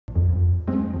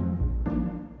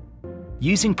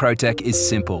Using Proteq is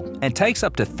simple and takes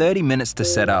up to 30 minutes to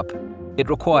set up. It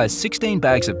requires 16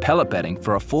 bags of pellet bedding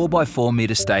for a 4x4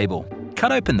 metre stable.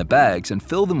 Cut open the bags and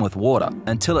fill them with water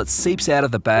until it seeps out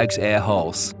of the bag's air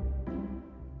holes.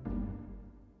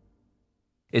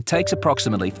 It takes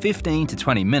approximately 15 to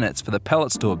 20 minutes for the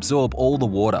pellets to absorb all the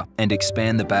water and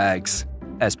expand the bags.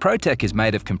 As Proteq is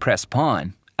made of compressed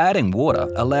pine, adding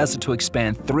water allows it to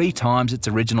expand 3 times its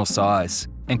original size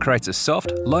and creates a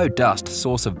soft, low-dust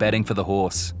source of bedding for the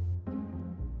horse.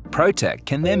 Proteq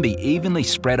can then be evenly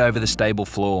spread over the stable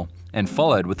floor and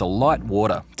followed with a light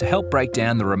water to help break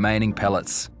down the remaining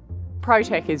pellets.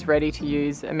 Proteq is ready to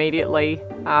use immediately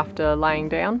after laying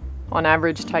down. On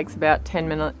average, takes about 10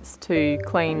 minutes to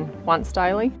clean once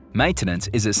daily. Maintenance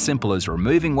is as simple as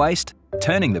removing waste,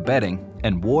 turning the bedding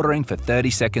and watering for 30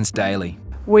 seconds daily.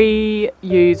 We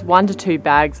use 1 to 2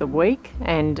 bags a week,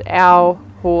 and our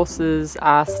horses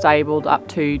are stabled up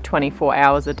to 24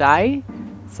 hours a day,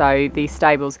 so these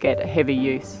stables get heavy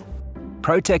use.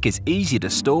 Proteq is easy to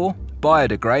store,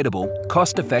 biodegradable,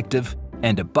 cost-effective,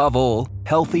 and above all,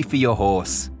 healthy for your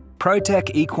horse.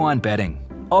 Proteq Equine Bedding,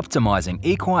 optimising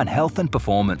equine health and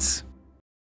performance.